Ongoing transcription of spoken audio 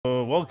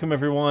welcome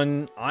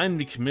everyone. I'm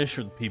the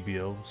commissioner of the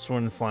PBO,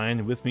 Soaring and Flying,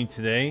 and with me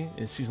today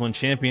is Season 1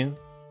 champion.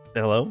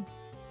 Hello.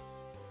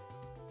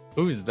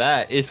 Who's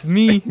that? It's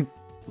me.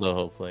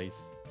 Low place.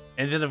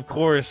 And then, of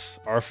course,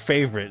 our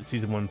favorite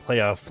Season 1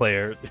 playoff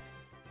player.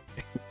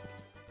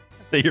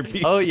 Your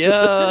piece. Oh,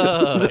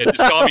 yeah. Yeah, just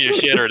call me a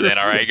shitter then,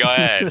 alright? Go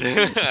ahead.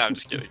 I'm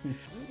just kidding.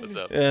 What's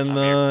up? And,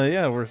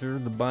 yeah, we're here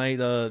to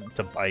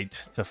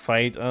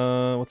fight,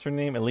 what's her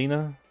name?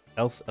 Elisa?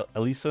 Oh,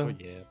 yeah.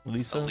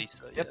 Elisa?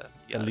 Elisa, Yep.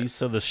 yeah.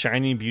 Elisa, the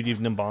shining beauty of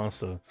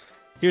Nimbasa.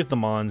 Here's the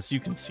mons. You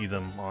can see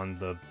them on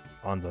the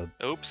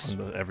Oops.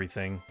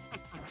 everything.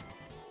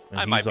 And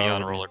I might he's be on a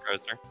already- roller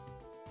coaster.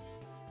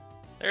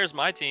 There's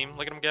my team.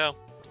 Look at them go.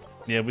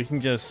 Yeah, we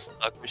can just.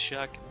 Luck with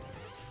Shuck.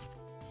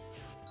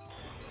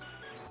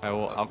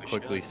 I'll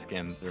quickly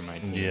skim through my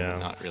team. Yeah.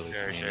 Not really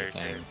Sure, skim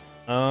sure,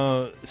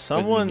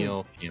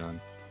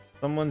 anything.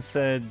 Someone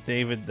said,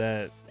 David,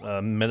 that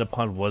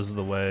Metapod was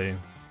the way.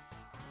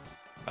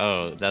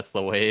 Oh, that's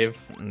the wave?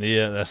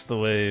 Yeah, that's the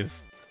wave.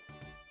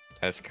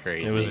 That's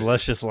crazy. It was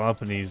Luscious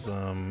Lopunny's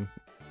Metapod,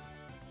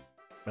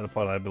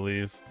 I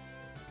believe.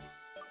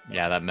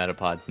 Yeah, that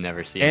Metapod's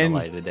never seen And, the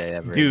light of day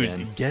ever Dude,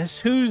 again. guess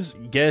who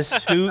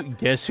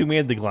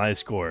made the glide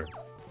score?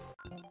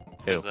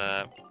 Who? Was,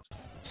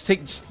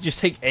 Just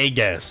take a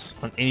guess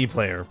on any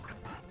player.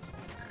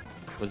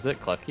 Was it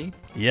Clucky?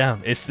 Yeah,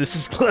 this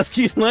is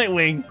Klefki's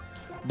Nightwing.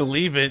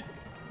 Believe it.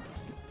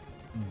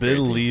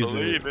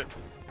 Believe it.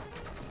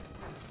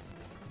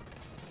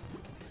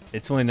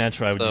 It's only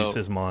natural I would use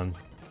his mon.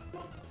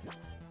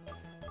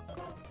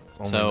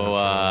 So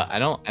I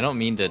don't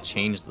mean to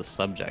change the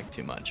subject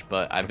too much,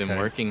 but I've been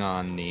working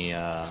on the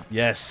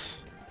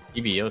yes,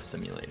 PBO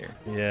simulator.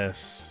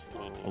 Yes.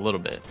 A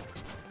little bit,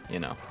 you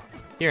know,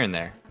 here and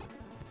there.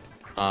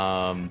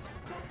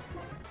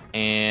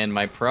 And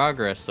my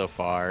progress so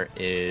far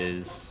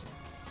is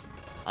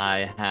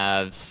I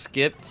have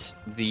skipped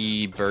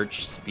the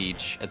Birch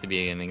speech at the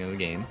beginning of the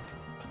game.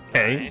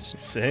 Okay, Nice.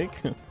 sick.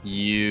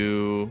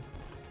 You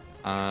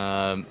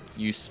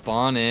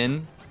spawn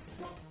in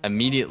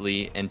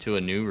immediately into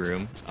a new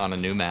room on a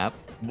new map.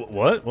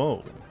 What?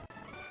 Whoa.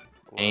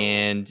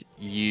 And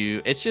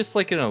it's just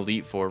like an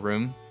Elite Four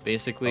room,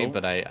 basically, Oh.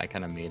 but I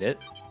kind of made it.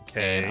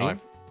 Okay. And,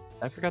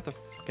 I forgot to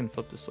fucking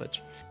flip the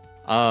switch.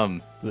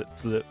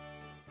 Flip.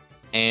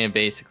 And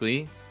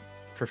basically,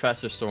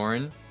 Professor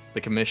Soaring, the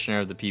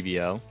commissioner of the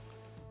PBO,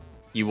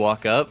 you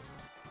walk up,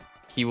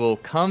 he will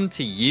come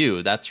to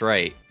you. That's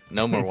right.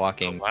 No more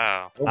walking. Oh,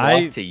 wow. He'll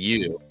walk to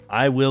you.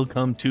 I will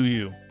come to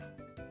you.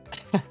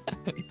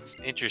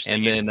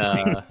 Interesting. And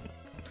then,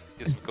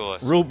 It's cool.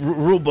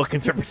 Rule book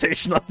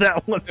interpretation on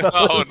that one.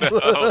 Oh,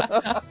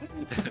 fellas.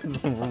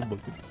 no. Rule book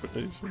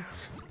interpretation.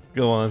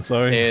 Go on,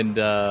 sorry.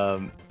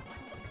 and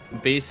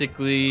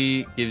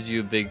basically gives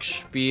you a big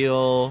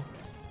spiel.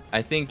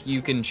 I think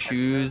you can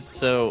choose.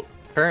 So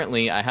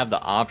currently, I have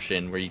the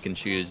option where you can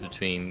choose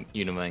between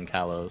Unima and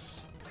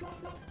Kalos,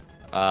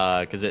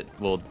 because it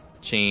will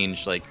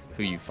change like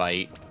who you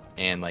fight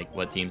and like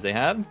what teams they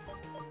have.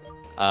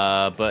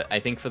 But I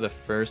think for the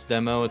first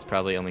demo, it's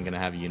probably only gonna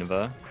have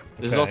Unova.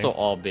 This is also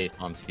all based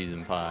on Season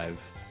 5.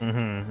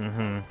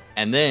 And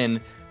then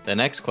the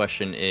next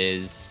question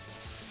is,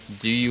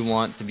 do you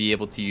want to be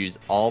able to use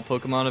all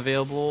Pokemon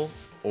available,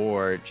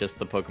 or just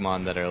the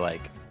Pokemon that are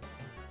like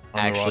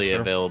actually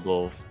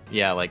available?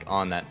 Yeah, like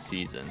on that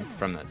season,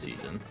 from that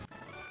season.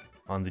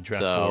 On the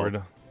draft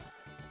board.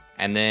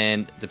 And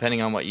then,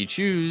 depending on what you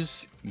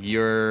choose,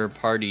 your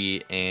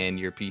party and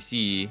your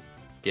PC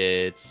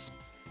gets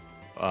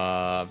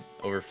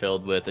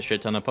overfilled with a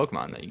shit ton of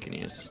Pokemon that you can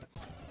use.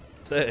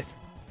 Sick.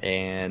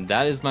 And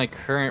that is my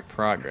current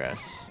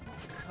progress.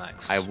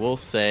 Nice. I will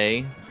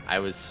say I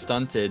was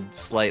stunted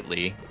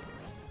slightly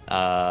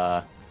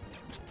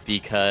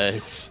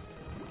because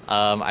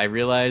I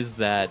realized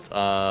that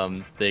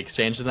the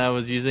expansion that I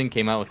was using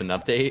came out with an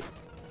update.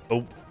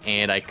 Oh.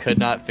 And I could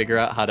not figure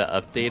out how to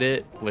update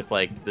it with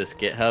like this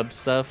GitHub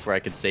stuff where I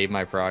could save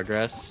my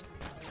progress.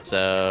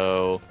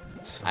 So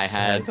I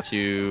had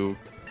to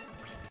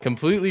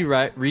completely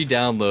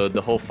re-download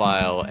the whole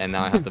file, and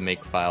now I have to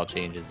make file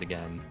changes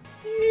again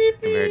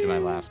compared to my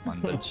last one,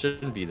 but it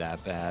shouldn't be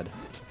that bad.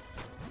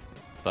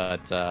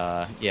 But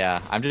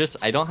yeah,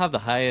 I don't have the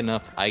high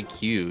enough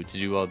IQ to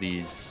do all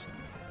these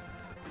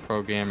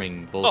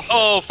programming bullshit.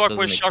 Oh, fuck Doesn't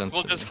with make Shuck. sense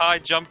We'll to just me. high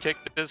jump kick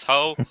this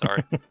hoe.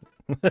 Sorry.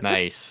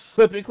 Nice.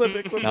 Clip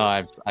it.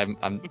 No,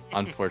 I'm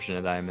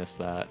unfortunate that I missed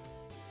that.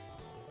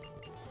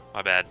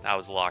 My bad. I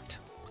was locked.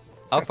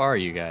 How far are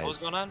you guys? What's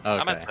going on?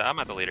 Okay. I'm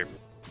at the leader.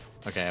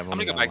 Okay, I'm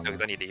gonna go back though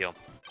because I need to heal.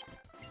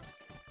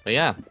 But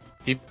yeah,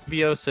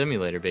 PBO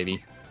simulator,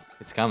 baby.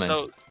 It's coming.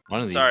 So, One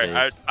of these sorry,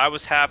 days. I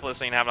was half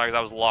listening, half not because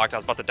I was locked. I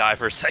was about to die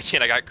for a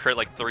second. I got crit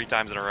like 3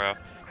 times in a row.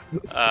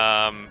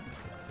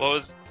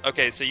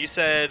 Okay? So you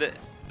said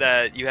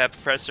that you have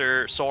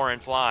Professor Soaring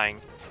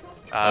flying.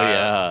 Oh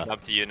yeah.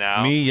 Up to you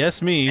now. Me,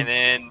 yes, me. And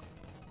then,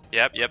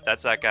 yep,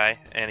 that's that guy.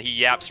 And he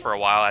yaps for a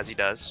while as he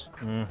does.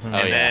 Mhm. Oh, And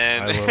yeah.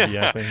 then, I love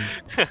yapping.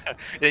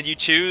 then you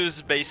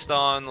choose based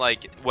on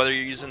like whether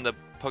you're using the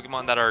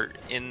Pokemon that are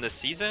in the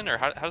season, or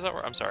how does that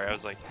work? I'm sorry, I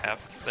was like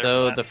half there.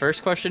 So the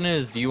first question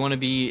is, do you want to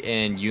be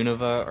in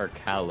Unova or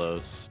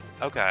Kalos?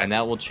 Okay. And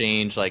that will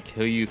change like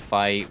who you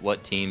fight,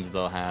 what teams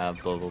they'll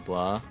have, blah blah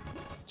blah.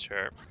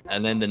 Sure.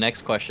 And then the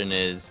next question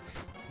is,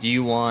 do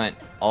you want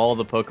all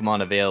the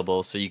Pokemon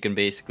available so you can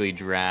basically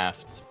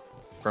draft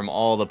from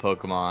all the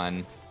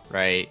Pokemon,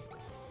 right?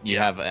 You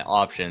have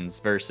options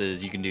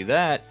versus you can do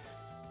that,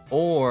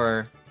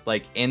 or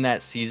like in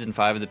that season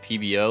 5 of the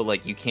PBO,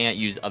 like you can't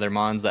use other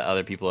mons that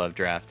other people have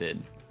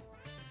drafted,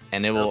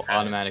 and it will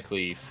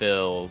automatically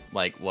fill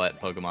like what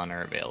Pokemon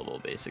are available,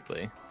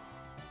 basically.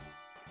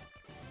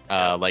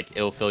 Like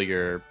it'll fill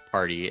your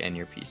party and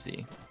your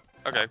PC.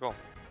 Okay, cool.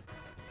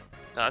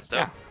 No, that's dope.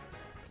 Yeah.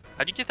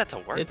 How'd you get that to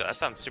work, though? That It's-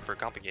 sounds super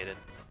complicated.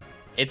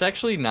 It's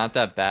actually not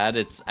that bad.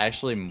 It's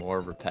actually more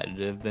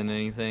repetitive than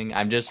anything.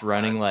 I'm just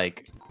running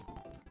like,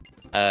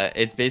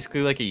 it's basically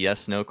like a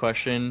yes/no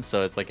question.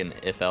 So it's like an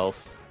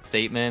if-else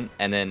statement,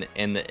 and then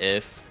in the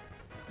if,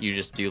 you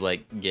just do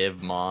like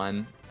give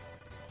mon,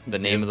 the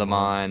name of the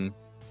mon,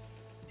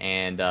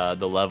 and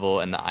the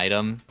level and the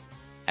item,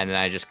 and then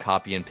I just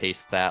copy and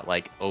paste that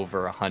like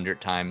over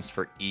 100 times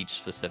for each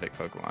specific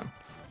Pokemon.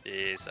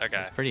 Jeez, So okay.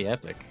 it's pretty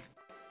epic,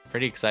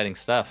 pretty exciting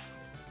stuff.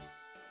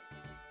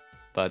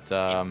 But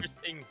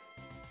Interesting.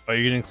 Are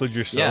you gonna include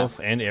yourself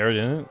and Arid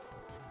in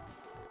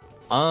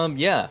it?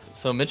 yeah.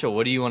 So Mitchell,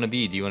 what do you want to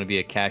be? Do you want to be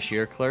a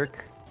cashier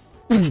clerk?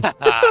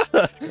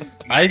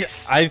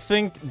 Nice. I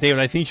think, David,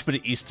 I think you should put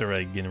an Easter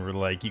egg in where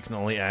like you can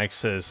only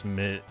access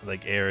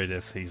like Arid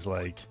if he's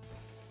like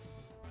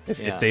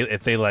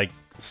if they like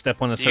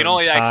step on a You certain can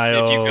only access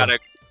tile.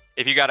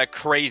 if you got a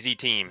crazy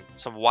team,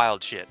 some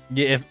wild shit.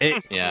 Yeah,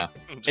 Yeah.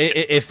 Just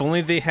kidding. if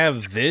only they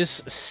have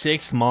this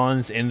 6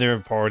 mons in their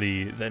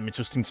party that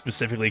Mitchell's team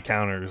specifically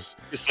counters.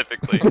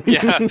 Specifically,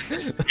 yeah,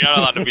 you're not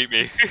allowed to beat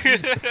me.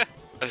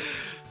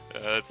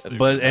 That's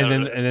But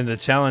and then the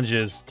challenge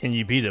is, can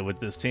you beat it with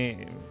this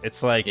team?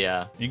 It's like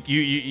Yeah.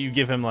 you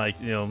give him like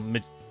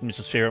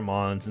Mitchell's favorite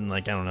mons and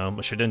like I don't know a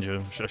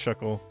Shedinja,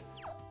 Shuckle.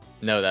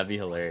 No, that'd be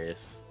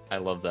hilarious. I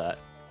love that.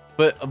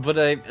 But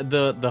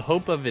the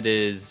hope of it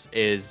is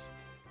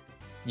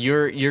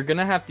you're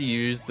gonna have to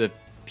use the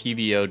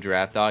PBO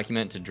draft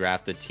document to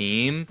draft the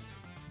team,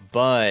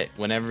 but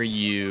whenever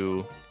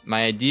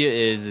my idea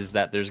is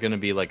that there's gonna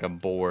be like a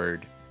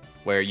board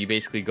where you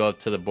basically go up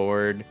to the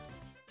board.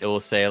 It will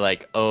say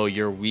like, oh,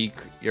 your week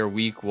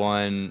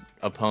 1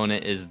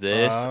 opponent is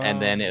this,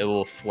 and then it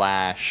will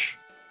flash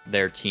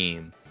their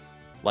team.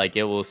 Like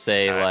it will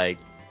say like,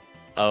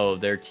 oh,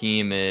 their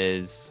team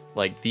is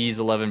like these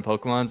 11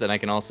 Pokemons, and I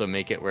can also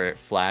make it where it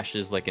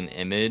flashes like an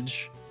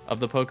image of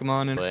the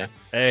Pokemon in a way.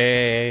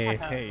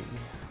 Hey.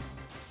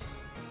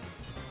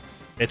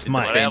 It's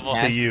Mike to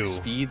Fantastic you.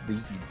 Speed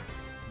leave you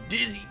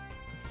dizzy.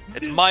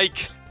 It's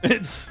Mike.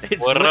 It's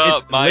What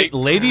up, Mike?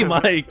 Lady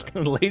Mike.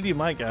 Lady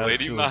Mike. Lady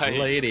actually. Mike.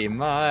 Lady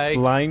Mike.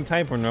 Flying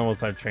type or normal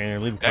type trainer?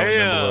 Leave a comment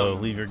down Damn. below.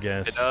 Leave your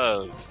guess. It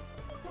does.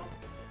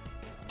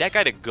 That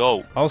guy to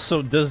go.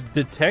 Also, does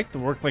detect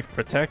work like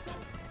protect?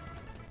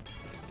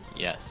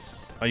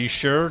 Yes. Are you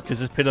sure? Because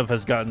this pit up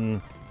has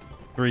gotten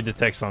 3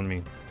 detects on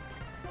me.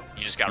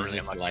 You just got He's really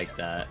just unlucky. like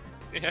that.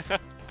 Yeah,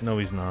 No,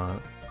 he's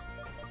not.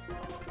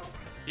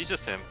 he's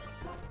just him.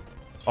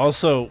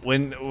 Also,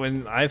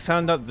 when I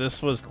found out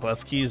this was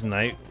Klefki's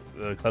night,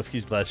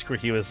 Klefki's last score,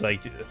 he was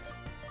like,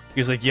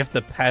 you have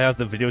to pad out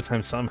the video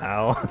time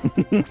somehow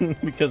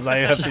because I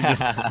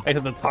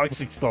have the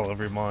toxic stall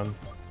every mon.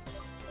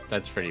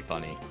 That's pretty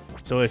funny.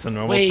 So it's a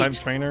normal Wait. type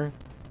trainer.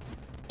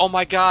 Oh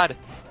my god.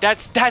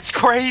 That's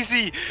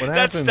crazy! What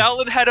That happened?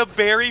 Stoutland had a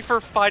berry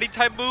for fighting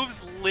type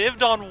moves,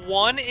 lived on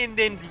 1, and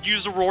then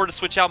used a roar to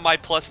switch out my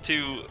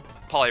 +2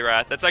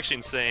 Poliwrath. That's actually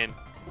insane.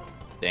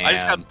 Damn.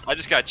 I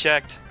just got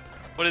checked.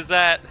 What is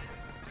that?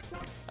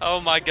 Oh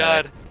my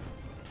god.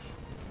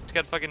 Just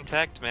got fucking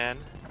teched, man.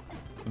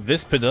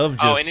 This pit up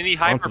just Oh, and then he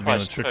hyper taunted me on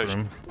the pushed. trick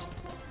room.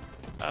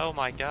 Oh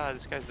my god,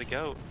 this guy's the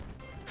GOAT.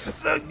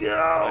 The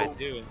go. What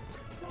do I do?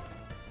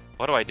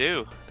 What do I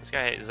do? This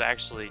guy is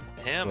actually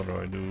him. What do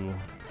I do?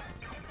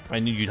 I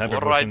knew you'd hyper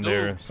What do push I him do?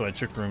 there, so I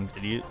trick roomed,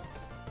 idiot.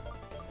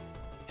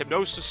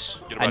 Hypnosis.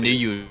 Get him I out knew of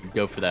here. you would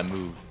go for that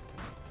move.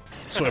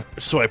 So I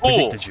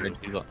predicted you. Read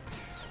you li-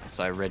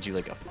 So I read you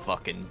like a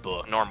fucking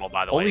book. Normal,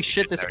 by the way. Holy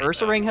shit, this There,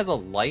 Ursaring has a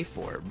life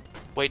orb.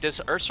 Wait, does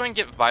Ursaring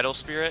get Vital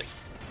Spirit?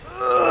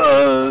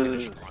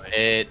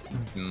 It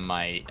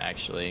might,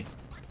 actually.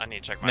 I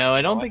need to check my. No,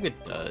 I don't think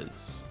it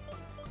does.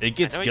 It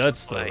gets I know he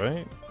guts gets, though, like-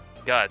 right?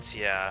 Guts,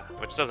 yeah.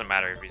 Which doesn't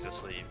matter if he's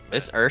asleep.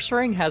 This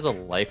Ursaring has a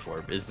life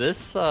orb. Is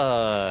this,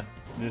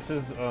 This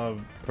is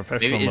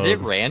professional maybe, is mode. it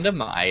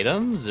random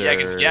items, or?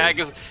 Yeah,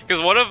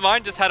 because one of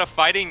mine just had a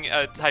fighting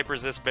type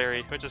resist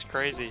berry, which is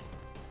crazy.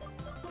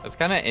 That's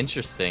kind of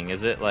interesting.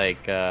 Is it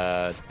like,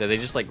 do they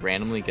just like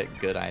randomly get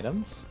good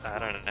items? I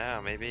don't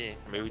know, maybe.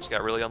 Maybe we just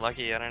got really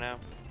unlucky, I don't know.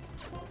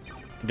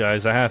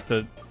 Guys, I have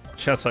to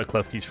shouts out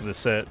Klefki's for the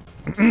set.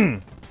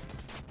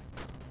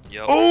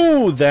 Yo.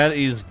 Oh, that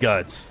is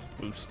guts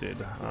boosted.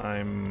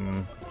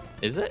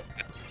 Is it?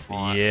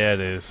 on. Yeah,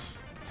 it is.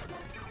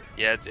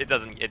 Yeah, it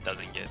doesn't get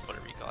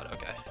whatever you call it.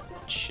 Okay.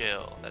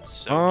 Chill. That's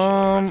so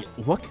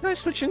chill. What can I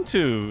switch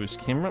into? Is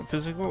camera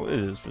physical? It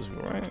is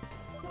physical, right?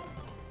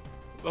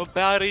 Oh,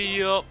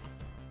 battery up.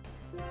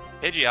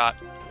 Pidgeot.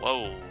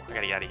 Whoa, I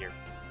gotta get out of here.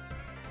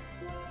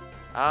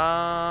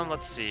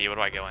 Let's see. What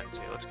do I go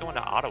into? Let's go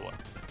into Ottawa.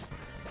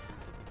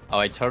 Oh,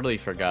 I totally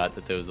forgot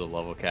that there was a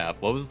level cap.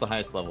 What was the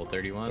highest level?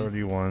 31?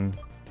 31.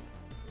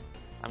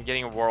 I'm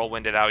getting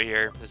whirlwinded out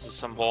here. This is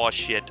some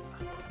bullshit.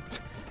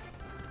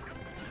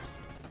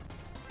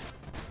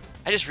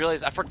 I just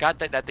realized I forgot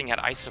that that thing had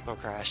icicle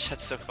crash.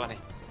 That's so funny.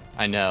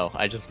 I know.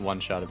 I just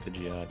one-shot a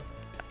Pidgeot. I'm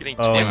getting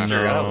Oh twisted.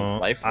 no!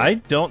 I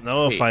don't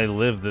know if I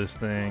live this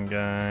thing,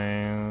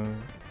 guys.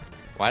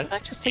 Why did I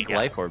just take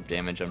life orb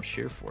damage on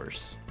sheer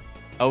force?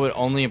 Oh, it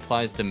only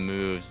applies to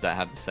moves that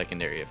have the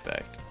secondary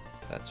effect.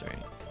 That's right.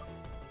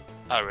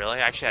 Oh really?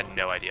 I actually had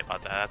no idea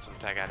about that. That's some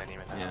tech I didn't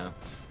even know. Yeah.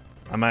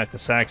 I might have to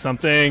sack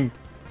something.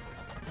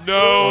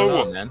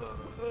 No! Man.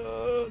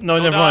 No,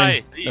 never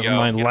mind. There you Never go.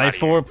 mind. Get Life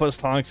outta here. 4 plus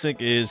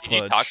toxic is Did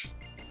you clutch.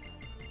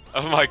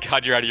 Oh my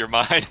god, you're out of your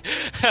mind.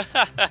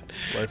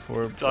 Life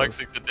 4 plus...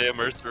 Toxic the damn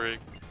mercenary.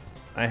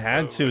 I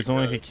had to. It's the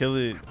only way I could kill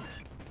it.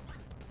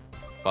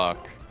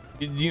 Fuck.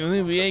 It's the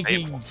only way I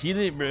can kill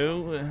it,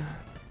 bro.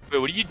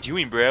 Bro, what are you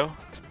doing, bro?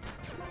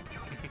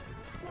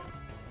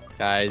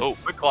 Guys, Oh,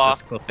 quick claw.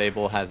 this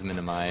Clefable has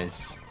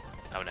minimize.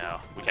 Oh no,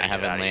 we I gotta get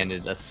haven't out of here.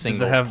 landed a Does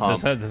single it have?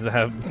 pump. Does it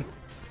have?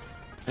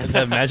 Does it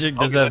have magic?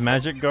 Does it have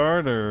magic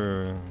guard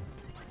or?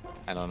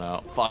 I don't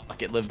know.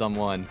 Fuck, it lived on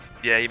one.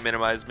 Yeah, he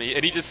minimized me,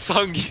 and he just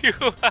sung you.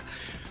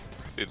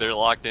 Dude, they're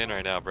locked in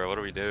right now, bro. What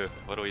do we do?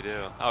 What do we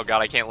do? Oh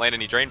god, I can't land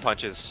any drain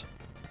punches.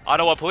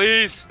 Ottawa,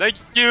 please. Thank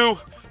you.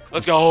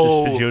 Let's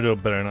go. This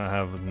Pidgeotto better not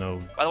have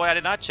no. By the way, I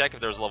did not check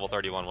if there was level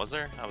 31. Was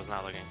there? I was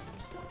not looking.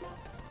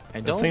 I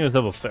I don't think it was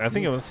level. I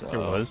think it was. so. It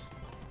was.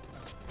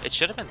 It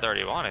should have been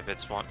 31 if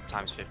it's one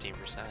times 15%.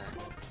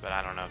 But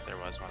I don't know if there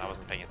was one. I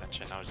wasn't paying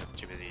attention. I was just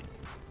too busy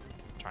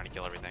trying to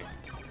kill everything.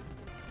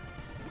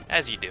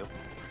 As you do.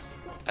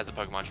 As a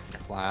Pokemon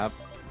trainer. clap.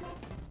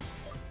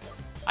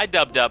 I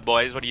dubbed up,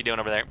 boys. What are you doing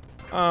over there?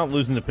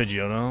 Losing to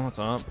Pidgeotto. What's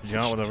up?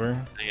 Pidgeotto,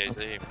 whatever. You guys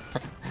see?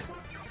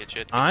 Get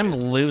shit. I'm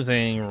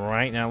losing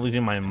right now.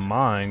 Losing my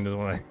mind is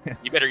what I.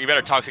 You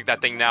better toxic that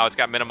thing now. It's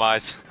got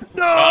minimize.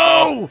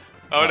 No!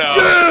 Oh no!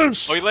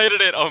 Yes! Oh, he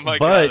landed it. Oh my god!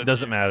 But it that's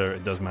doesn't matter.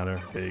 It does matter.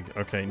 Big.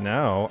 Okay,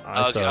 now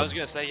I was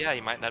gonna say yeah.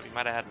 You might have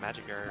had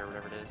magic or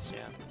whatever it is. Yeah,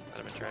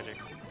 that'd have been tragic.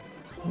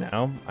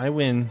 Now I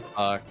win.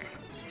 Fuck.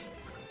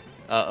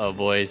 Uh-oh,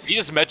 boys. You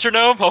just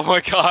metronome? Oh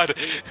my god!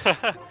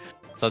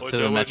 It's up to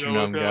the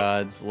metronome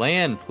gods.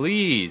 Land,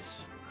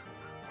 please.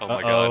 Oh my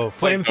Uh-oh. god!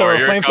 Flamethrower!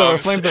 here it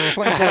comes.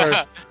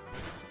 Flamethrower!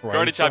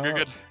 Karate chop, you're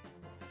good.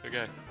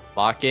 Okay.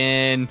 Lock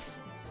in.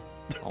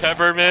 Oh my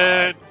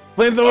Peppermint.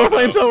 Flamethrower! Oh, no.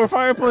 Flamethrower!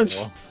 Fire punch!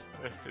 God.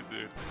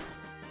 Dude.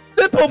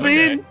 Nipple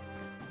Okay. bean!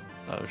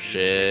 Oh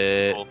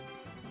shit.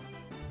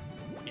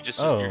 You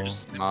just Oh. you're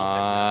just a Come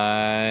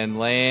simpleton on,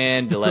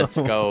 land. Let's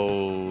now.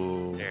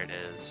 go. There it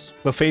is.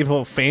 But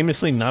Fable,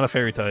 famously not a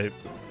fairy type.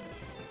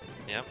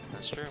 Yep,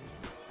 that's true.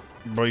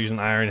 Bro using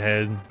Iron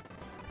Head.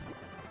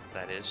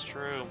 That is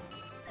true.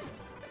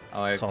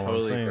 Oh, I That's all I'm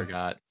totally saying.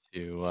 forgot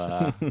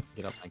to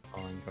get up my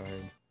calling card.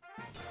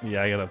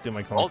 Yeah, I gotta update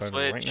my call Volt card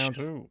right switch. now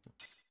too.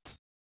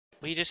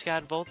 We just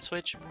got Volt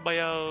Switch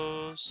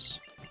bios.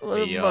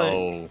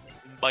 Yo.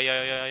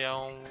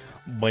 Bio.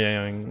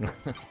 Boing.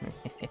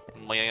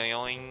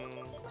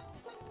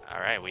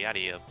 Alright, we out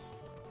of here.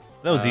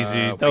 That was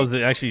easy. That was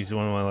actually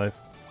one of my life.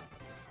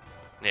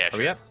 Yeah, Are sure.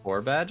 we at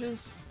 4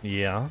 badges?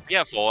 Yeah.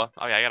 Yeah, 4.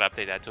 Oh yeah, I gotta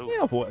update that too.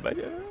 Yeah, boy.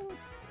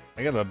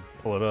 I gotta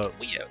pull it up.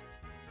 We have.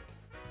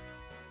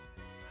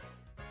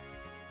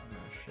 Oh,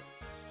 shit.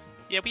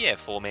 Yeah, we have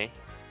 4, man.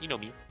 You know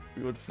me.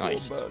 We got 4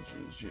 Nice. badges,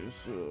 yes,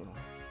 sir.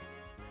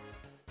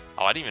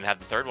 Oh, I didn't even have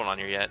the third one on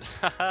here yet.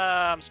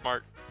 I'm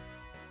smart.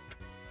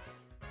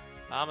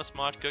 I'm a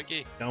smart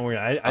cookie. Don't worry,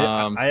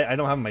 I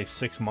don't have my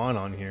 6 mon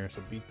on here,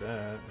 so beat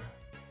that.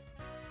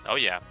 Oh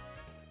yeah.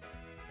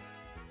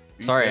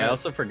 Beat Sorry, I that.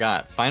 also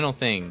forgot. Final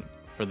thing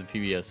for the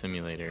PBO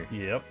simulator.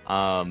 Yep.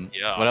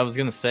 Yeah. What I was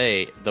gonna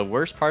say, the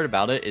worst part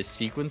about it is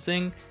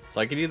sequencing. So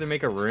I could either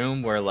make a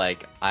room where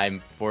like I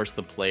force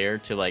the player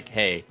to like,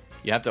 hey,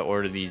 you have to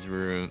order these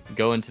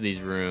go into these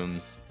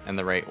rooms in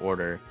the right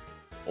order,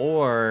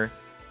 or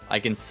I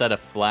can set a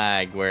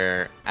flag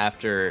where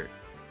after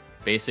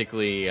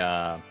basically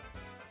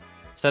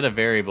set a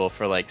variable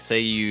for like, say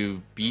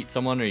you beat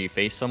someone or you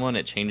face someone,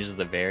 it changes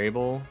the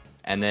variable,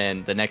 and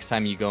then the next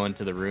time you go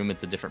into the room,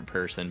 it's a different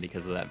person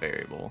because of that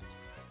variable.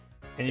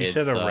 And you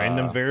set a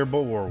random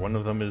variable where one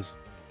of them is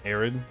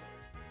arid.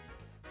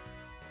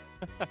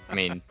 I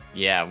mean,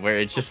 yeah, where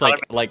it's just You're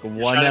like You're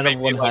 1 trying to out of make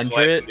me look 100,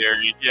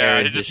 legendary. Yeah,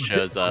 it it just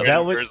shows up.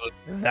 That would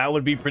that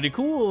would be pretty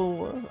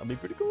cool. That'd be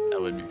pretty cool.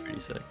 That would be pretty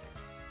sick.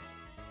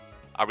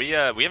 Are we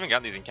haven't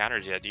gotten these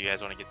encounters yet. Do you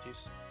guys want to get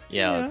these?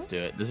 Yeah, Yeah. let's do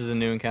it. This is a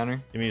new encounter.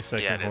 Give me a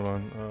second. Yeah, it Hold is.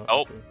 on.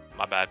 Oh. Okay.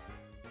 My bad.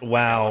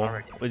 Wow.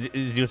 already. Did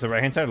you use the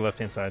right hand side or left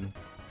hand side?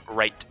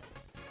 Right.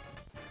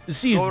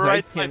 See, Go right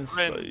right, my hand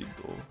friend. side.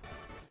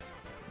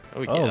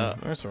 Oh Oh, yeah.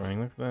 there's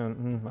Soaring. Look at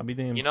that. I'll be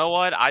damned. You know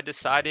what? I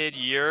decided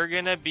you're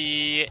gonna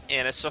be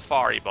in a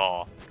safari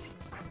ball.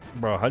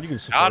 Bro, how'd you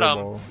get a Got Safari 'em.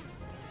 ball?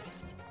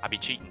 I be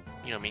cheating.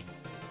 You know me.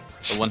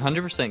 The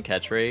 100%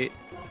 catch rate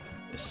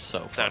is so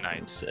fucking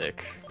nice.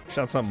 sick.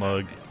 Shots out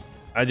mug.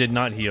 I did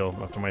not heal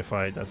after my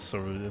fight. That's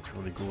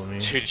really cool of me.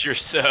 Dude, you're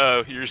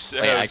so Wait,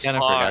 I kind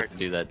of smart. forgot to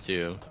do that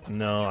too.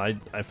 No,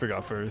 I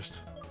forgot first.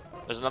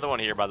 There's another one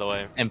here, by the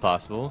way.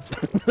 Impossible.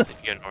 If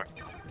you go north.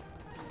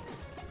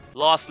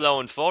 Lost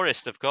Lone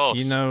Forest, of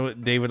course. You know,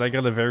 David, I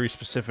got a very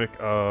specific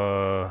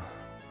comment.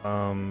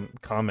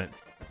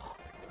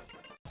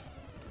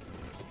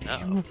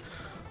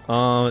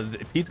 Uh-oh.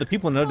 The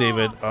people know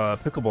David.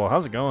 Pickleball,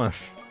 how's it going?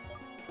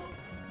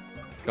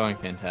 It's going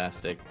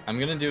fantastic. I'm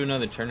gonna do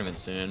another tournament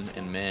soon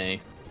in May.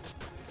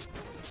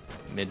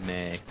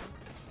 Mid-May.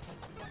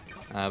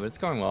 But it's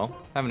going well.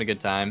 Having a good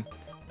time.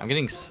 I'm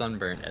getting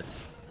sunburnt as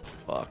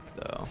fuck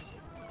though.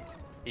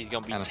 He's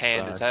gonna be Kinda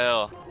tanned as sucks.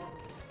 hell.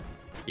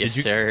 Yes,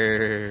 you-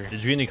 sir.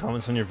 Did you get any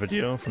comments on your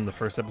video from the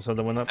first episode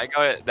that went up?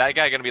 That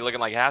guy gonna be looking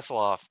like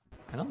Hasselhoff.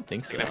 I don't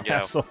think so. Look at him go.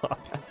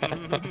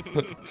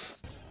 Hasselhoff.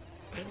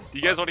 Do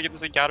you guys want to get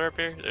this encounter up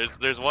here?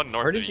 There's one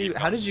north. Where did you?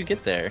 How did you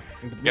get there?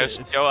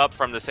 Go up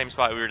from the same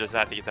spot we were just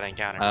at to get that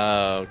encounter.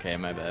 Oh, okay.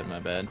 My bad. My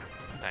bad.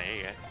 There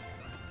you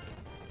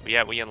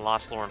go. We in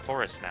Lost Lorne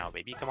Forest now,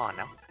 baby. Come on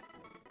now.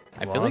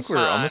 I feel like we're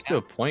almost to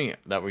a point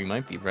that we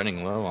might be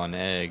running low on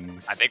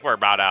eggs. I think we're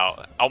about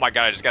out. Oh my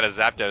god, I just got a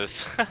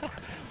Zapdos.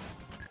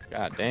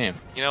 God damn.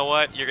 You know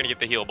what? You're gonna get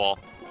the heal ball.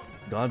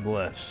 God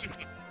bless.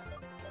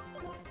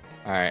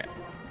 All right.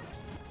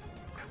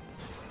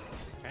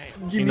 Right.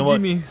 You know what?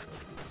 Gimme.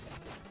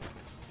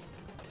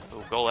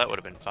 Ooh, Golett would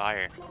have been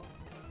fire.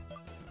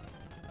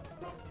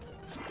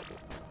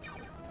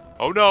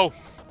 Oh no!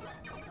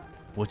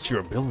 What's your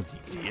ability,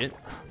 idiot?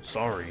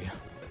 Sorry.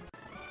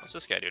 What's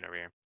this guy doing over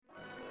here?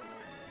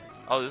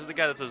 Oh, this is the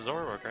guy that's a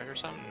Zoroark, right, or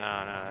something? No,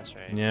 that's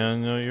right. Yeah,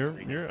 no,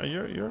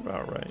 you're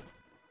about right.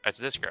 That's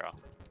this girl.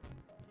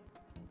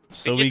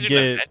 So We we get to do get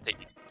that event to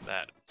get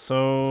that.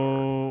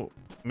 so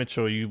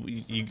Mitchell,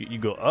 you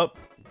go up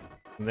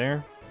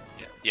there.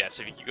 Yeah,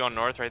 so if you keep going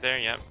north right there,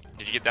 yep.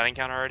 Did you get that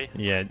encounter already?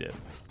 Yeah, I did.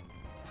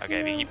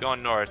 Okay, if you keep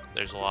going north,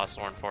 there's a Lost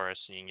Lorne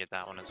Forest, so you can get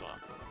that one as well.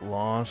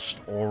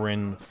 Lost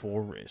Orin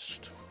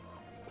Forest.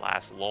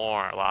 Lost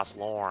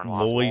Lorne.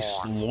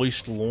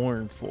 Loist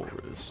Lorne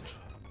Forest.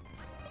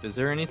 Is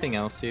there anything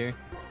else here?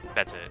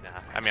 That's it. Nah.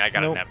 I mean, I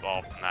got Nope. a net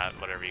ball from that,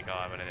 whatever you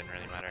call it, but it didn't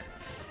really matter.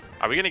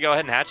 Are we gonna go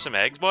ahead and hatch some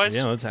eggs, boys?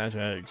 Yeah, let's hatch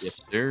eggs. Yes,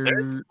 sir. There's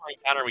an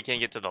encounter we can't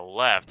get to the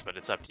left, but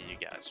it's up to you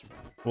guys.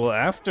 Well,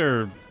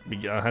 after we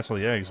hatch all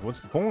the eggs, what's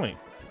the point?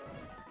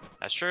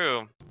 That's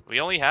true. We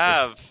only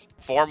have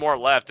 4 more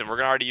left, and we're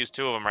gonna already use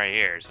 2 of them right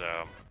here,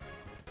 so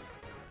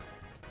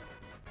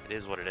it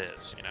is what it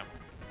is, you know.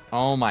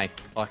 Oh my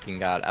fucking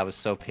god! I was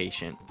so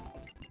patient.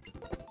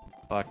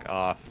 Fuck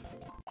off.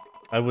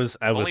 I was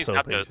Only so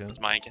Zapdos patient. was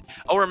my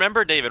Oh,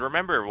 remember, David.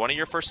 Remember, one of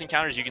your first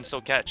encounters you can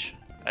still catch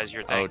as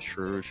your thing. Oh,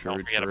 true. Don't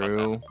forget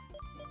about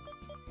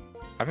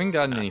I haven't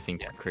gotten Uh, anything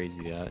yeah. too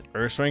crazy yet.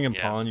 Ursaring and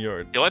Yeah.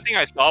 Pawnyard. The only thing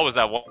I saw was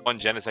that one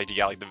Genesect you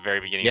got like the very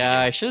beginning. Yeah,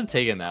 I should have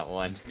taken that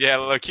one. Yeah,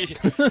 low-key.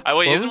 Wait,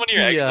 What isn't was one of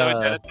your the, eggs though a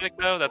Genesect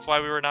though? That's why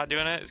we were not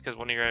doing it? It's because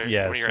one of your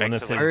Yes, one of your one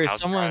eggs of is like his- Or House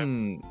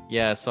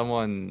Drive.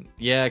 someone,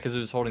 yeah, because it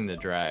was holding the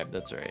drive.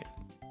 That's right.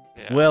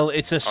 Yeah. Well,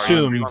 it's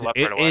assumed. left right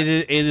It, away.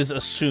 it is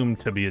assumed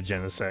to be a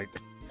Genesect.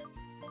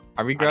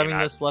 Are we grabbing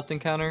I- this left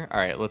encounter? All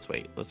right, let's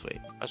wait. let's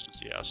just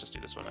do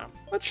this one now.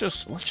 Let's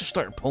just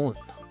start pulling.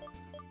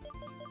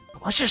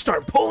 Let's just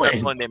start Start pulling.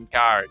 pulling them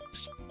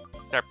cards.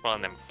 Start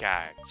pulling them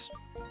cards.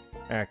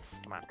 Ah,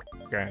 Come on.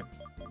 okay.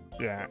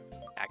 Yeah.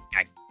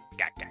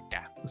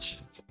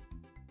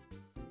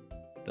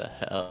 The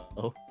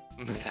hell?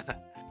 Don't even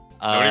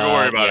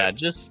worry about yeah, it.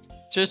 just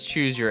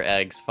choose your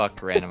eggs. Fuck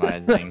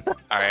randomizing.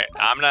 All right,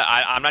 I'm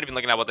not even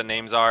looking at what the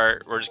names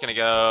are. We're just gonna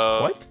go.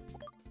 What?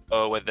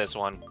 Oh, with this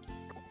one.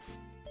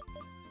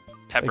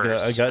 I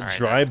Peppers. got All right,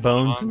 dry that's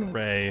bones one. and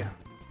Ray.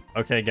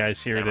 Okay,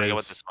 guys, here Then we're it gonna go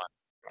is. with this one.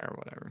 or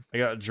whatever. I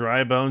got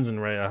dry bones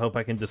and Ray. I hope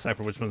I can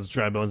decipher which one's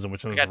dry bones and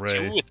which We one's got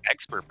Ray. 2 with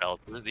expert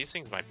belts. These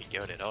things might be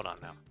goated. Hold on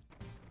now.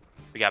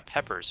 We got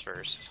peppers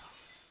first.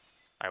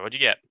 All right, what'd you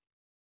get?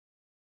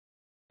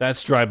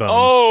 That's dry bones.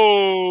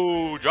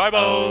 Oh, dry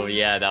bones. Oh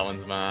yeah, that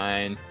one's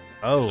mine.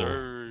 Oh,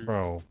 Sir.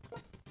 bro.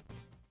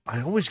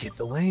 I always get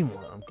the lame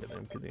one. I'm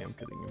kidding.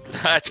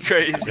 That's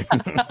crazy.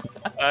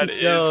 That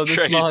is Yo,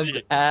 this mon's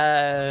crazy.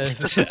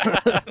 ass.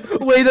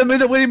 Wait a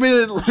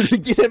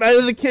minute. Get him out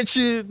of the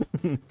kitchen.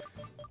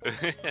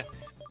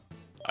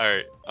 All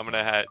right, I'm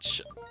gonna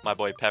hatch my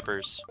boy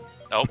Peppers.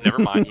 Oh, never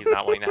mind. He's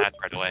not wanting to hatch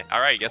right away. All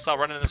right, guess I'll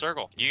run in a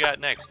circle. You got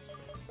next.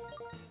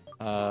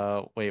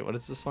 Wait, what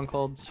is this one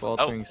called?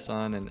 Sweltering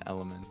Sun and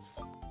Elements.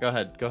 Go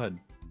ahead.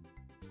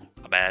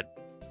 My bad.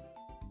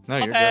 No,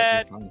 My you're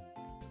bad. good. You're fine.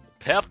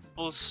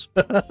 Peppers.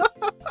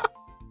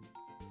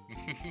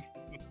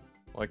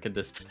 What could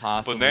this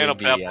possibly Banana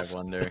be? peppers. I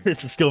wonder.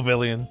 It's a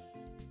Scovillian.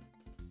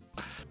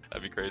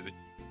 That'd be crazy.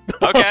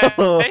 Okay.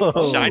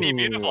 Oh. Shiny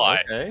Beautifly.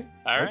 Okay.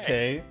 All right.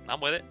 Okay. I'm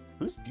with it.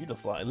 Who's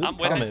Beautifly? I'm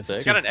with it.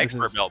 It's got an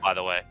expert belt, by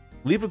the way.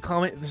 Leave a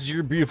comment. This is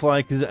your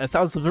Beautifly because I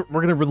thought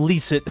we're gonna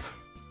release it.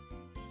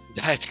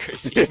 That's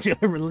crazy. You're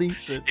gonna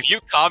release it. If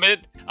you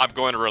comment, I'm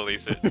going to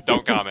release it.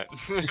 Don't comment.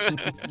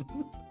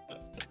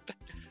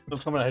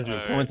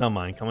 Comment on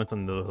mine. Comment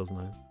on the Hills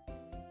 9.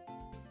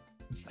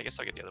 I guess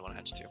I'll get the other one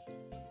hatched too.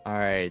 All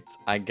right,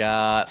 I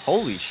got.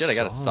 Holy shit! I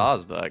got a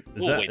Sawsbuck.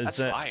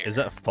 Is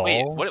that fall?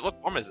 Wait,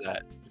 what form is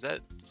that? Is that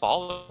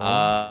fall?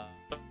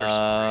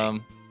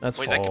 That's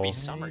wait, fall. that could be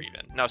summer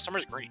even. No,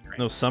 summer's green, right?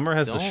 No, summer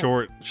has the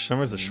short.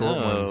 Summer's the short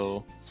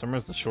one.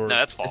 Summer's the short. No,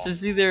 that's fall. This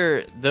is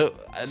either the.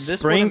 This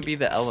Spring, wouldn't be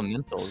the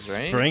elementals,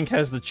 right? Spring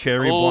has the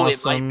cherry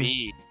blossom. It might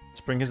be.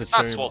 Spring has it's the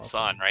not cherry Swole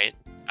blossom. Sun, right?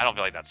 I don't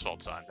feel like that's Swole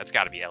Sun. That's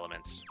got to be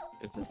elements.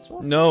 Is this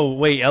Swole No,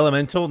 wait,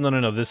 elemental?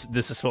 No. This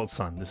is Swole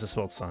Sun. This is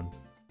Swole Sun.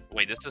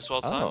 Wait, this is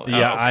Swole Sun?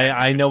 Yeah, okay.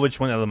 I know which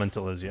one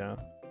elemental is. Yeah. Alright,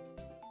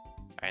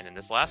 and then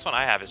this last one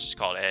I have is just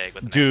called Egg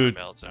with an Dude.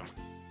 belt. So.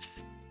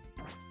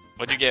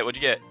 What'd you get?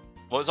 What'd you get?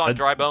 What was on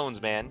Dry Bones,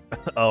 man?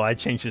 Oh, I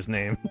changed his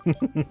name.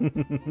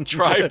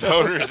 Dry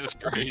Boners is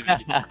crazy.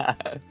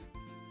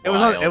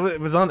 It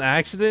was on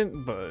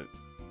accident, but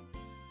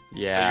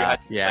yeah.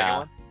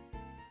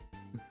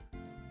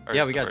 Or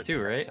Yeah, is we the got first-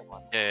 two, right?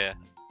 Yeah.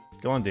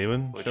 go on,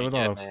 David. What'd Show you it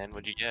get, off. man?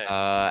 What'd you get?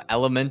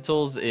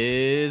 Elementals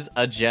is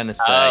a Genesect.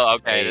 Oh,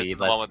 okay. Hey, This is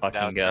the let's one with the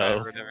fucking Down go.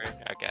 or whatever.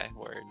 Okay,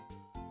 word.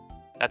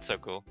 That's so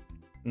cool.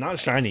 Not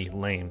shiny,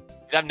 lame.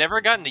 I've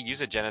never gotten to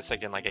use a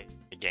Genesect in like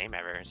a game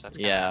ever, so that's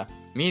kinda, Yeah,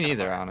 me kinda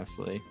neither, bummer.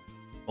 honestly.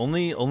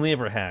 Only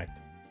ever hacked.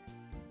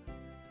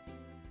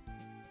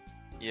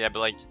 Yeah, but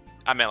like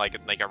I meant like a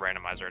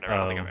randomizer or whatever. I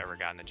don't think Oh. I've ever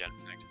gotten a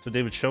Genesect. So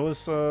David, show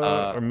us,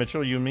 or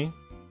Mitchell, you and me.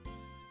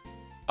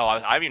 Oh, I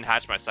haven't even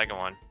hatched my second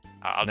one.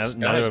 I'll just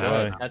Now go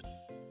they're ahead. away.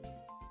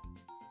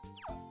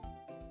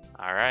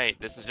 All right,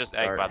 this is just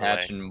Egg, Start by the way.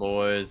 hatching,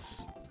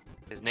 boys.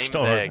 His name is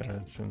Start Egg.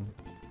 hatching.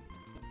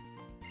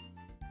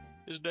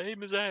 His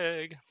name is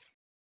Egg.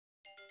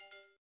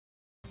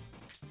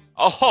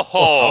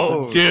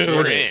 Oh, dude.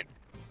 we're in.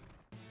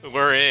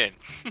 We're in.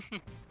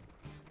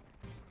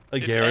 A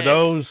It's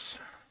Gyarados.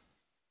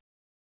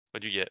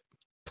 What'd you get?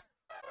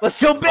 Let's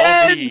go,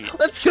 Ben! Volbeat.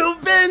 Let's go,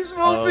 Ben!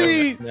 Small Oh,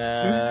 beat!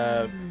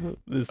 snap.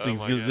 This Oh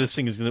thing's my gonna. This gosh.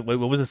 thing is gonna. Wait,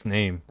 what was its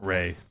name?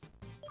 Ray.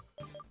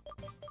 All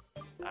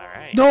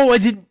right. No, I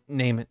didn't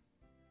name it.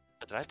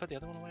 Did I put the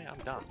other one away? I'm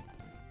dumb.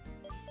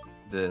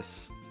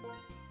 This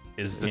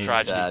Is The is a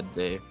tragedy. sad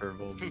day for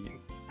Volbeat.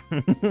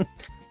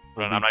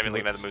 Hold on, I'm not even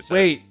looking at the moveset.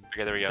 Wait,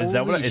 Okay, there we go. Is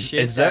that what Holy is-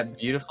 shit, is that-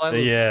 beautiful? Looks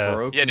Yeah.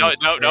 broken Yeah, no, as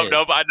shit.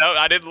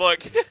 I didn't look.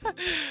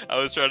 I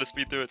was trying to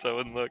speed through it so I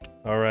wouldn't look.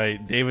 all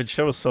right, David,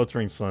 show us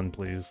Filtering Sun,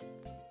 please.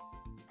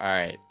 All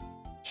right,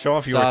 Show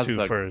off your two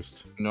Sawsbuck.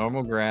 first.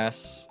 normal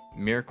grass,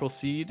 miracle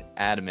seed,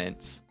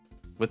 adamant,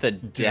 with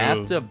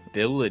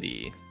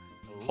adaptability.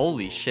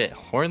 Holy shit!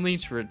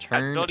 Hornleech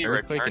return, Adaptability,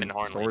 earthquake, return, and and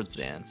Hornleech. swords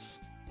dance.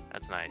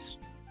 That's nice.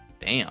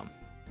 Damn,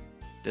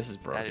 this is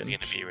broken. That is gonna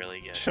be really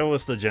good. Show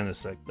us the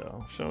Genesect,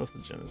 though. Show us the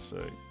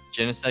Genesect.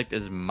 Genesect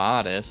is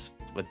modest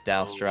with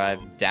Douse Drive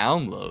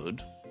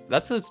download.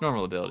 That's its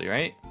normal ability,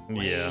 right?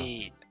 Yeah.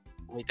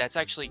 Wait, that's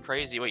actually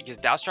crazy. Wait, because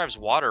Douse Drive's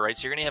water, right?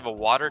 So you're gonna have a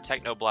water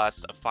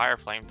Technoblast, a fire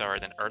flamethrower,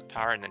 then Earth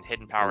Power, and then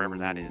Hidden Power, whatever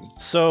that is.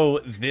 So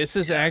this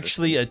is Yeah, this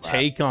actually a thing's slap.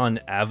 take on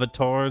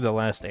Avatar: The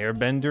Last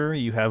Airbender.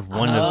 You have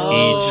one of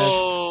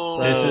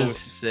Oh, This So is-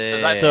 sick. So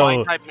is that So-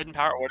 flying type, Hidden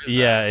Power? What is each.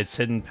 Yeah, that? it's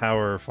hidden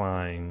power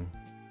flying.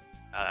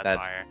 Oh, that's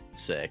That's- fire.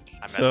 sick. I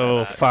messed So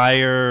with that.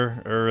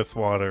 fire, earth,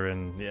 water,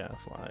 and yeah,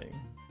 flying.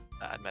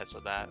 I'd mess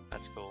with that.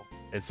 That's cool.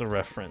 It's a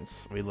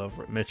reference. We love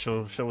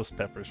Mitchell. Show us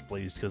peppers,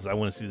 please, because I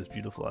want to see this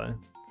Beautifly.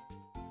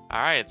 All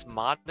right, it's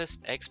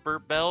modest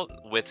expert belt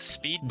with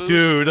speed boost.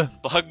 Dude.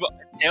 Bug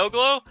tail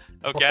glow.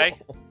 Okay.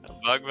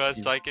 Bug buzz,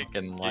 You psychic,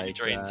 fucking Giga like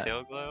Drain, that.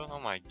 tail glow. Oh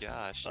my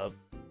gosh. Uh,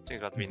 This thing's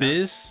about to be nuts.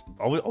 This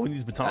all we need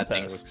is baton That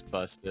thing pass. looks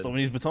busted. That's all we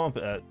need is baton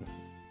pass.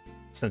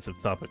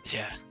 Sensitive topic.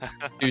 Yeah.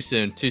 Too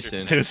soon. Too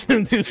soon. Too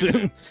soon. Too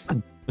soon.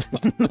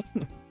 All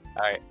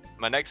right.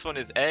 My next one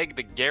is Egg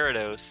the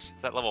Gyarados.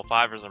 It's at level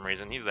 5 for some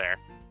reason. He's there.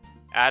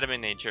 Adam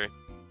in nature.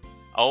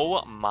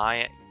 Oh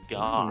my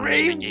gosh.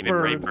 They gave it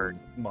Brave Bird.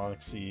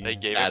 Moxie. They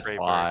gave it That's Brave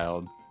Bird.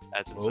 wild.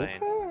 That's insane.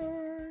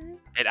 Okay.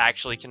 It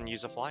actually can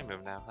use a fly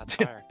move now. That's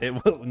fire.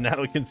 It will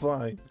now. It can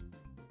fly.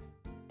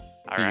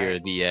 All Fear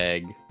right. the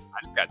egg. I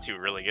just got 2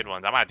 really good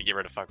ones. I might have to get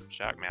rid of fucking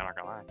Shock, man. I'm not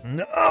gonna lie.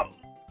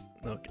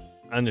 No. Okay.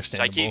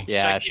 Understandable. keep-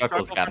 Yeah, keep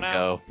Shuckle's Shuckle gotta for now?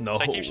 go. No.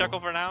 Should I keep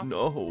Shuckle for now?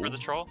 No. For the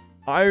troll?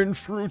 Iron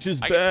fruit is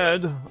I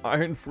get bad.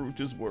 Iron fruit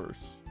is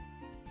worse.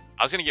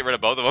 I was gonna get rid of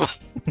both of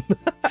them.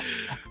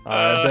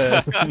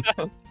 I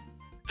bet.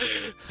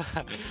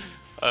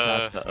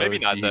 Not the Maybe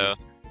not OG. though.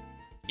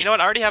 You know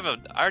what? I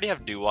already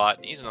have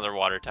Duat. He's another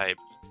water type.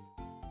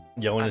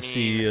 Y'all want I to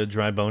see mean-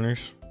 dry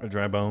boners or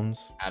dry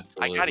bones?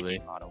 Absolutely. I gotta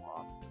keep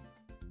Ottawa.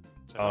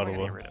 So who am I gonna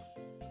Ottawa. get rid of?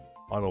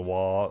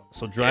 Ottawa.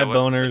 So dry Yeah, what-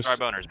 boners Dry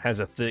boners. has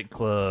a thick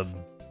club.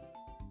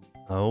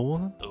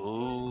 Oh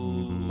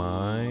Ooh.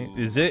 my!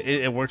 Is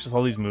it works with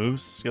all these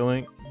moves? Skill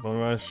Link, Bone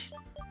Rush,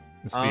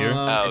 and Spear.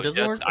 Oh, it doesn't just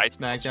work with Ice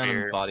Smackdown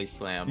Spear. and Body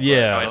Slam. but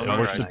Yeah, Bone it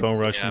works Rush. with Bone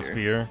Rush Yeah. and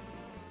Spear.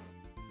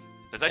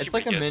 That's actually It's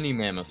like a pretty good. mini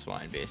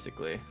Mamoswine,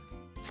 basically.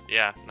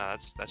 Yeah, no,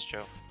 that's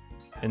Joe.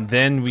 And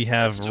then we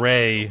have That's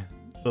Ray,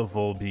 the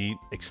Volbeat,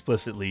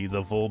 explicitly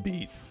the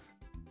Volbeat.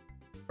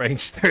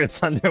 Prankster,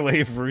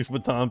 Thunderwave, Bruce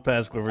Baton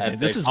Pass, Quiver. Epic.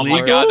 This is Oh legal?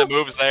 my god, the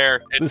move's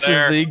there. It's This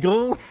there. is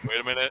legal? Wait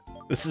a minute.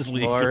 This is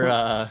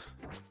legal.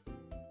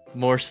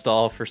 More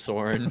stall for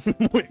Soaring.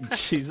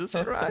 Jesus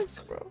Christ,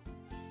 bro.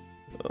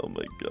 Oh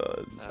my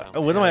god.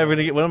 Oh, When am I ever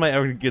gonna get? When am I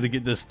ever gonna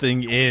get this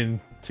thing in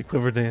to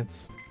Quiver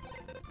Dance?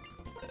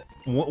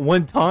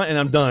 One taunt and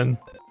I'm done.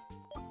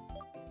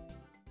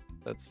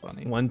 That's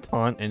funny. One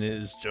taunt and it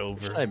is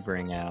What should Jover. I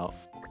bring out?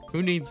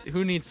 Who needs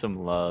some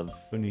love?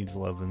 Who needs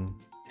loving?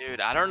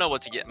 Dude, I don't know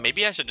what to get.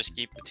 Maybe I should just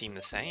keep the team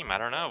the same. I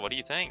don't know. What do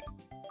you think?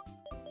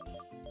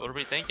 What are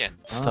we thinking?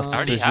 It's a tough I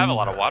already decision. have a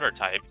lot of water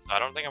types, so I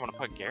don't think I'm gonna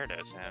put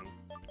Gyarados in.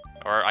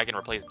 Or I can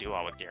replace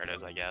Duo with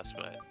Gyarados, I guess,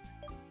 but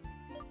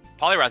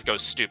Poliwrath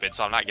goes stupid,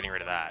 so I'm not getting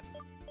rid of that.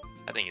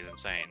 That thing is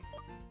insane.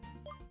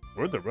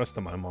 Where'd the rest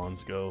of my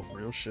mons go?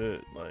 Real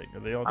shit. Like, are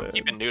they all I'm dead?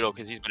 keeping Noodle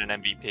because he's been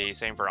an MVP.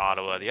 Same for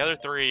Ottawa. The other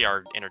three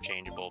are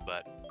interchangeable,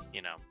 but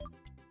you know,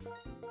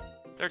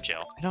 they're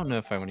chill. I don't know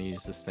if I want to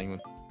use this thing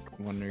with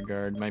Wonder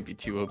Guard. Might be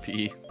too OP.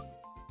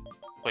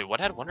 Wait, what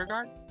had Wonder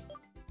Guard?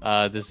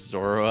 This is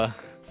Zorua.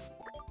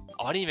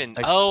 Oh, I didn't even.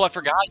 Like- Oh, I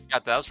forgot you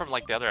got that. That was from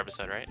like the other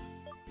episode, right?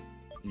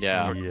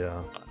 Yeah.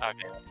 Yeah.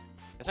 Okay.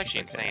 That's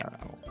actually Okay, insane.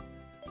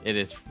 It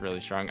is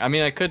really strong. I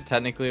mean, I could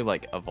technically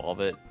like evolve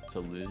it to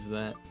lose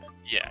that,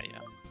 Yeah, yeah.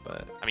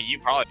 but I mean, you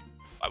probably.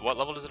 At what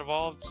level does it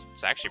evolve?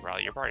 It's actually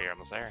probably you're probably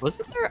almost there.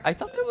 wasn't there? I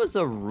thought there was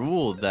a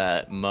rule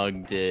that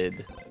Mug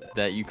did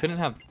that you couldn't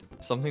have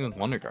something with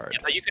Wonder Guard. Yeah,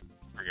 but you could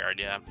regard.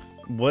 Yeah,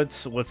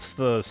 What's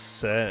the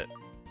set?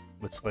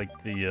 What's like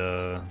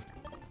the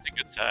it's a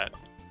good set.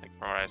 Like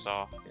from what I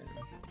saw.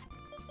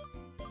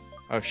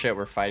 Oh shit,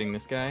 we're fighting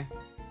this guy.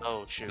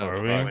 Oh shoot. Are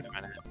Wait we? a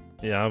minute.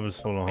 Yeah, I was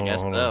hold on, I hold on,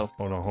 guess hold so. on,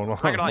 hold on, hold on.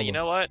 I'm not gonna lie, hold you on.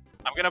 know what?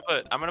 I'm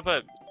gonna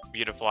put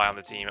Beautifly on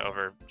the team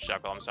over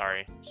Shuckle. I'm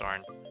sorry,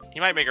 Soren. He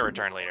might make a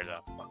return later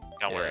though.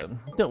 Don't worry.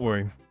 Yeah, don't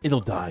worry. It'll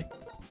die.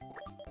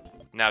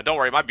 No, don't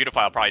worry. My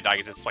Beautifly will probably die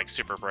because it's like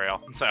super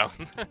frail. So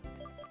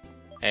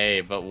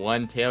Hey, but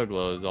one tail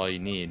glow is all you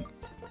need.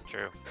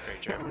 true, very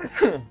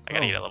true. I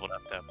gotta get it leveled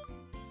up though.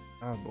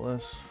 God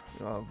bless.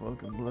 God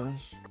fucking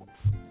bless.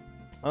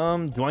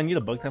 Do I need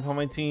a bug type on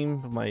my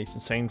team? My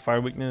insane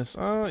fire weakness?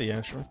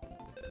 Yeah, sure.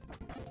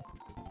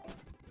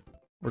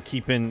 We're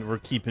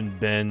keeping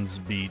Ben's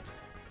beat.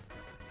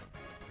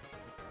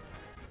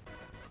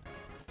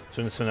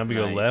 So now we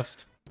go Nice.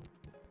 left.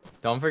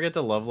 Don't forget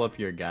to level up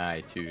your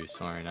guy too,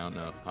 Soren. I don't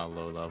know how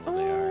low level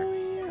they are.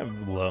 Yeah,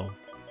 low.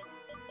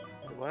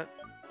 What?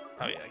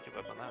 Oh yeah, I give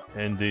up on that.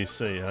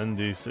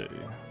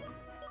 NDC.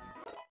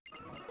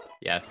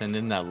 Yeah, send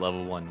in that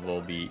level 1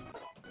 Volbeat.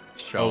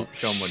 Show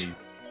him what he's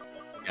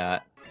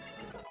got.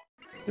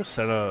 Just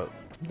set a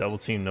double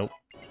team. Nope.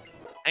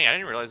 Dang, I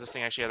didn't realize this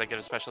thing actually had that good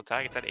a special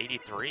attack. It's at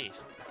 83.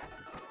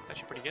 It's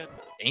actually pretty good.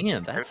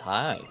 Damn, that's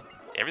high.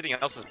 Everything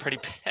else is pretty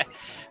bad,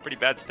 pretty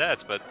bad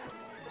stats, but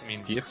I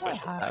mean, Beautiful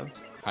special attack. have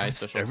high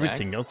special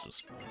Everything attack. else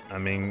is. I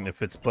mean,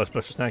 if it's plus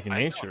special attack in I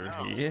don't nature,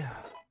 know. yeah.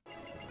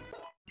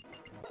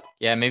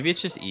 Yeah, maybe it's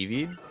just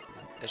Eevee.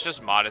 It's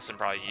just modest and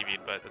probably Eevee,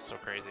 but it's so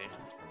crazy.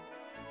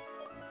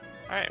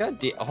 All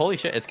right. Holy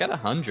shit, it's got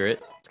 100.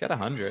 It's got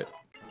 100.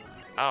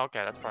 Oh,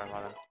 okay, that's probably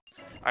why then.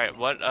 All right,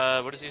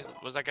 what does he?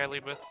 What does that guy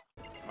lead with?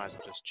 Might as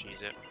well just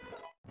cheese it.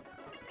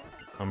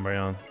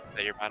 Umbreon. Is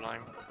that your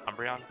battling?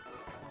 Umbreon?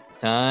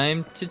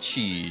 Time to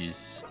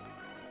cheese.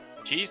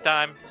 Cheese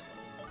time.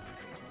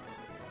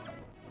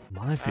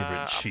 My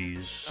favorite You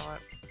cheese. know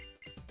what?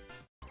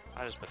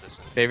 I'll just put this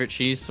in. Favorite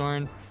cheese,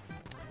 Soren?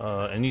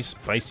 Any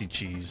spicy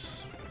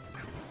cheese.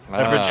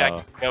 Pepper Wow.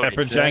 Jack.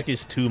 Pepper Jack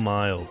is too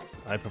mild.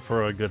 I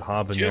prefer a good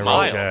habanero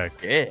mild? Jack.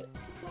 Shit.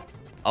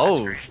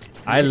 Oh, great.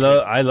 I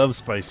love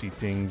spicy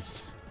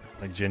things,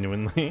 like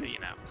genuinely. You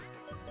know.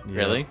 Yeah.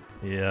 really?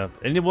 Yeah.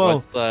 And well,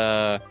 What's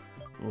the?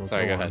 well,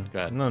 Sorry, go on. ahead, go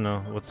ahead. No.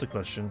 What's the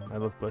question? I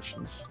love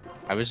questions.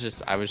 I was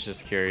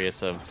just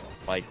curious of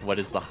like what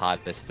is the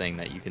hottest thing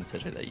that you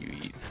consider that you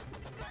eat?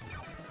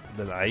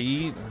 That I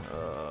eat?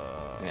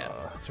 Yeah.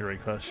 That's a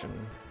great question.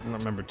 I don't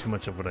remember too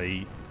much of what I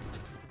eat.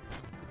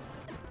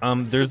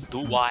 Do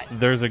what?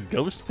 There's a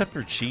ghost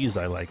pepper cheese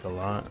I like a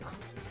lot.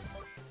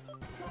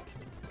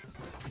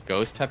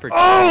 Ghost pepper.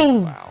 Oh!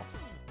 cheese? Wow.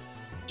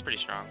 It's pretty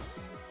strong.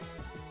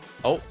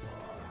 Oh,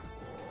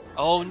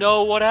 Oh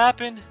no! What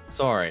happened?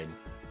 sorry.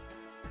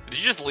 Did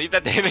you just leave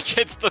that thing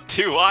against the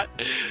 2-watt?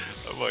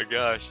 Oh my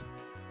gosh.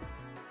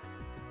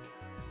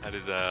 That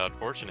is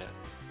unfortunate.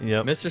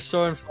 Yep. Mr.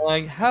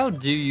 Soaringflying, how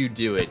do you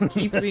do it?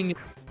 Keeping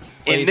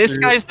And this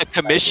playthrough- guy's the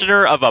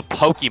commissioner of a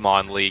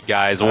Pokemon League,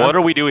 guys. What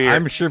do we do here?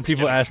 I'm sure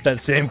people ask that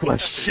same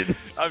question.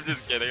 I'm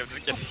just kidding. I'm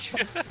just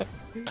kidding.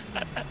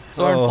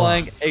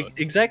 Soaringflying,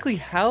 exactly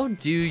how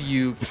do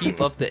you keep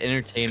up the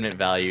entertainment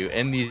value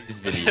in these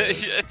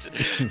videos?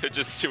 it's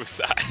just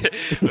suicide.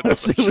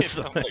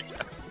 Suicide. Oh my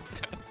God.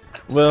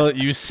 Well,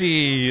 you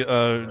see,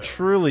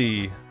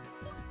 truly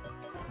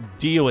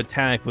Dio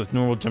attack with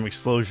normal jump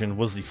explosion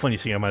was the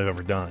funniest thing I might have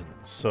ever done.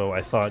 So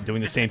I thought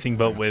doing the same thing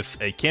but with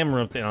a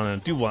camera on a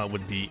doo-wop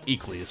would be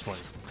equally as funny.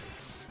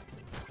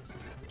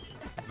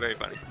 Very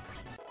funny.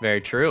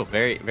 Very true.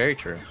 Very, very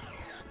true.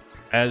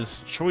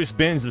 As choice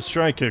bands of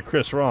striker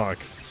Chris Rock.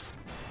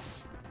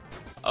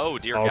 Oh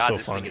dear Also God,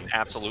 this funny. thing is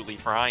absolutely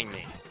frying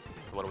me.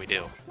 What do we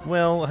do?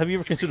 Well, have you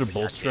ever considered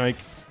Bolt Strike?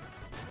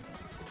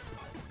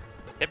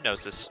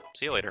 Hypnosis.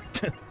 See you later.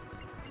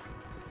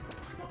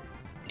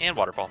 And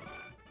waterfall.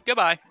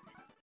 Goodbye.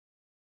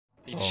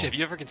 Oh. Have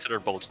you ever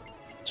considered Bolt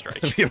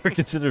Strike? Have you ever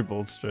considered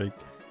Bolt Strike?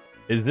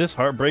 Is this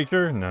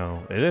Heartbreaker?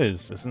 No, it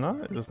is. It's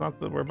not. Is this not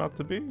that we're about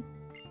to be?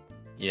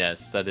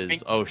 Yes, that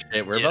is. Oh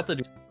shit, we're about to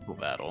do a triple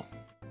battle.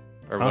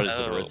 Or what is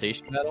it, a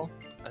rotation battle?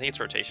 I think it's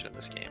rotation in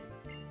this game.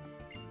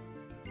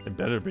 It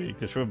better be,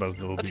 because Triple Battle's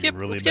going Let's to be get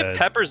really let's bad. get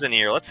peppers in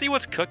here. Let's see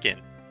what's cooking.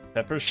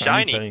 Peppers,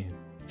 Shiny.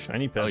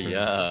 Shiny Oh peppers.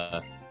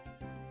 yeah.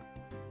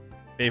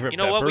 Favorite You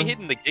know what? pepper? We hit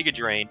in the Giga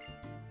Drain.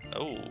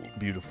 Oh,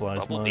 Beautiful eyes,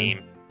 bubble mine.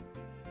 beam.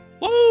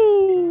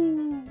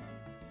 Woo!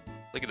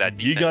 Look at that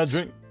defense. You got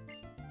drink.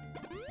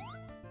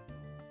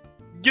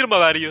 Get him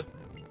out of here.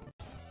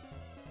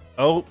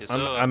 Oh, Yes,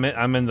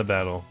 I'm in the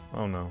battle.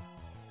 Oh no.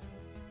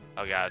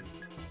 Oh god.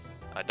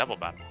 Double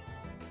battle.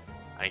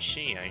 I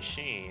see, I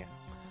see.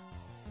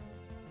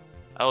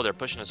 Oh, they're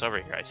pushing us over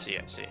here. I see,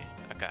 I see.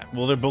 Okay.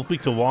 Well, they're both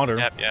weak to water.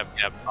 Yep.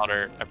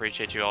 Alder,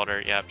 appreciate you,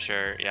 Alder. Yep,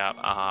 sure. Yep.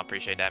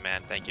 Appreciate that,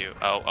 man. Thank you.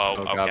 Oh, Oh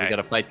okay. god, we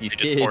gotta fight these They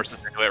just kids. forced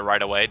us into it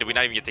right away. Did we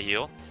not even get to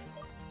heal?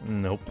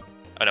 Nope.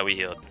 Oh no, we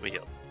healed. We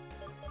healed.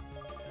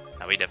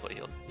 No, we definitely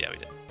healed. Yeah, we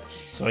did.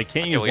 So I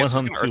can't Okay, use well, one guess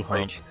hump, let's two do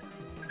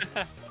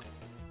hump.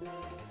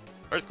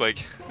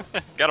 Earthquake.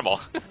 Got them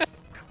all.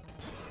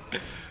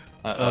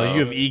 Oh, you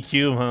have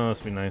EQ? Huh,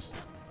 must be nice.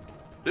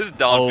 This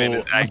Donphin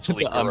is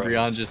actually the gross.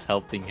 Umbreon just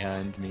helping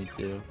hand me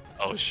too.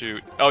 Oh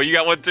shoot. Oh, you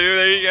got one too?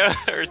 There you go.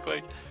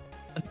 Earthquake.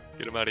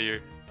 Get him out of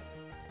here.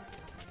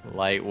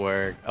 Light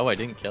work. Oh, I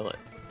didn't kill it.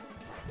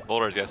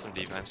 Boulder's got some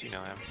defense, you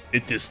know him.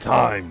 It is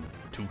time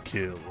to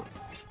kill.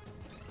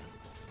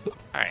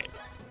 Alright.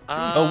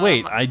 Oh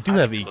wait, I do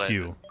have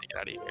EQ. Get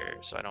out of here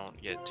so I don't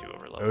get too Or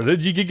overloaded.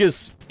 did you get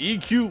us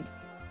EQ?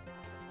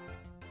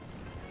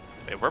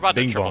 Wait, we're about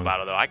to Bing triple bong.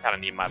 battle though. I kind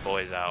of need my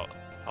boys out.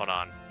 Hold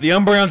on. The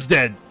Umbreon's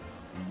dead.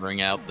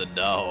 Bring out the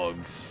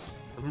dogs.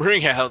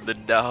 Bring out the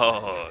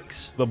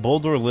dogs. The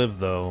Boulder lived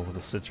though with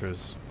the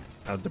citrus.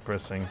 How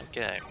depressing.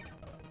 Okay.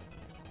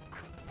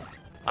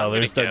 Oh, I'm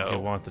there's gonna that go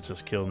Jawant that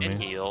just killed and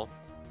me. heal,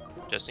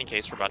 just in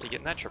case we're about to get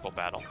in that triple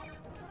battle.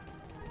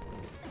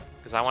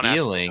 Because I want to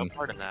actually Healing? take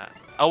part in that.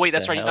 Oh wait,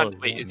 that's The right. He's hell not.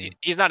 is Wait, that mean?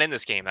 he's not in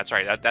this game. That's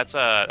right. That's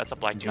a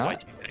black He's 2 not?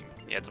 white 2 thing.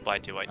 Yeah, it's a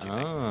black 2 white 2 thing.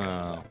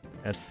 Oh.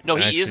 That's No,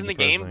 he actually is in the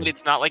game, depressing. but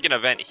it's not like an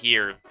event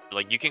here.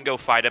 Like you can go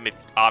fight him if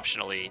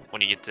optionally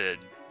when you get to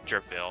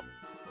Dripville.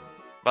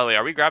 By the way,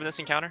 are we grabbing this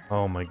encounter?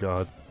 Oh my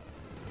god.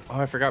 Oh,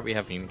 I forgot we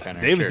have an encounter.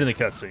 David's Sure. in a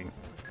cutscene.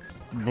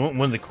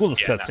 One of the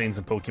coolest Yeah, no. cutscenes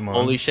in Pokemon.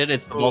 Holy shit,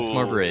 it's the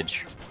Baltimore Ooh.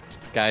 Bridge.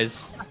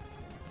 Guys,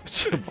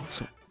 too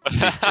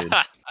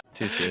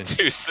soon.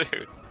 Too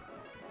soon.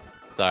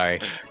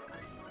 Sorry.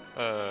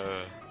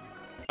 Alright,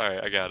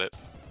 I got it.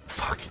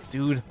 Fuck,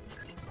 dude.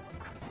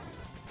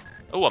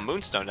 Oh, a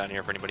moonstone down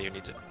here for anybody who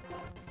needs it.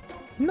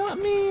 Not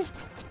me.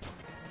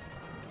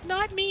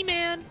 Not me,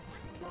 man.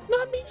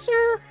 Not me,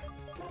 sir.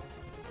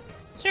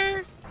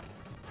 Sir.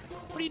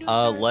 What are you doing,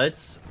 sir?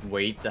 Let's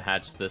wait to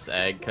hatch this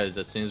egg, because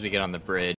as soon as we get on the bridge,